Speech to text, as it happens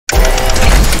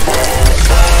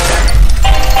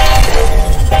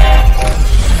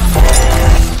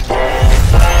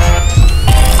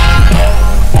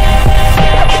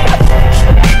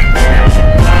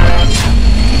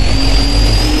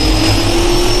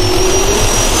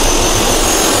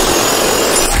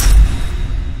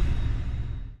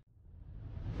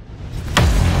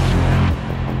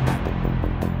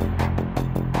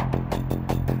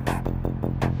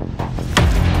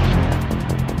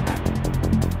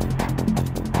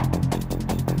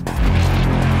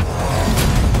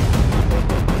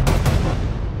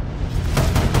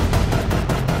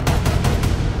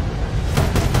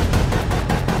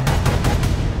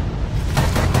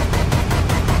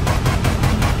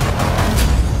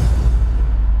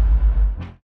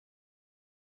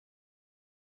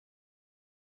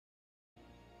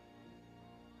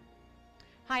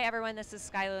Hi everyone, this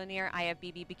is Skylar Lanier,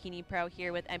 IFBB Bikini Pro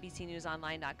here with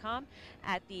NBCNewsOnline.com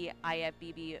at the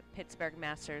IFBB Pittsburgh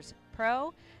Masters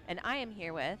Pro, and I am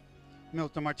here with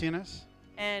Milton Martinez.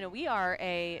 And we are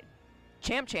a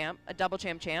champ, a double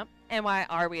champ. And why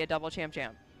are we a double champ?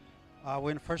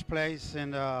 We're in first place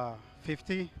in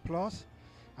 50 plus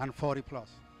and 40 plus.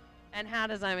 And how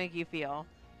does that make you feel?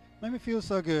 Made me feel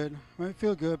so good. Made me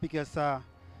feel good because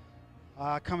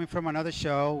coming from another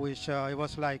show, which it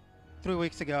was like 3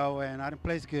 weeks ago, and I didn't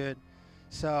place good.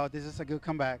 So this is a good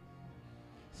comeback.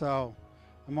 So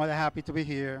I'm more than happy to be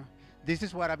here. This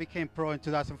is what I became pro in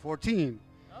 2014.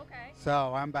 Okay.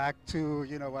 So I'm back to,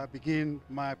 I begin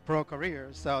my pro career.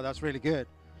 So that's really good.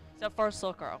 So first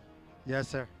look, girl. Yes,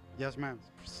 sir. Yes, ma'am.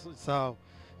 So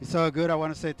it's so good. I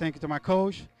want to say thank you to my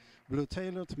coach, Blue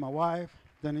Taylor, to my wife,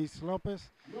 Denise Lopez,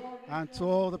 and to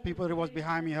all the people that was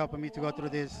behind me helping me to go through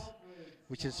this,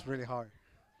 which is really hard.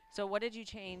 So what did you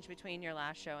change between your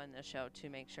last show and this show to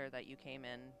make sure that you came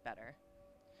in better?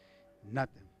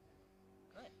 Nothing.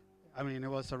 Good. I mean, it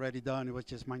was already done. It was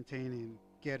just maintaining,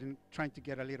 trying to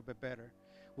get a little bit better,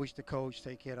 which the coach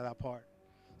take care of that part.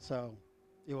 So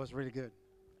it was really good.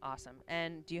 Awesome.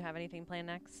 And do you have anything planned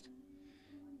next?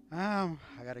 I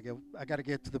gotta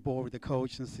get to the board with the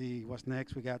coach and see what's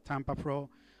next. We got Tampa Pro.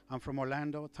 I'm from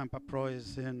Orlando. Tampa Pro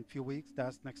is in a few weeks.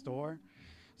 That's next door.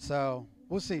 So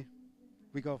we'll see.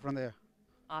 We go from there.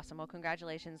 Awesome. Well,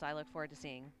 congratulations. I look forward to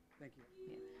seeing. Thank you.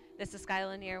 Yeah. This is Skylar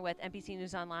Lanier with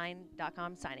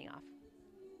NBCNewsOnline.com signing off.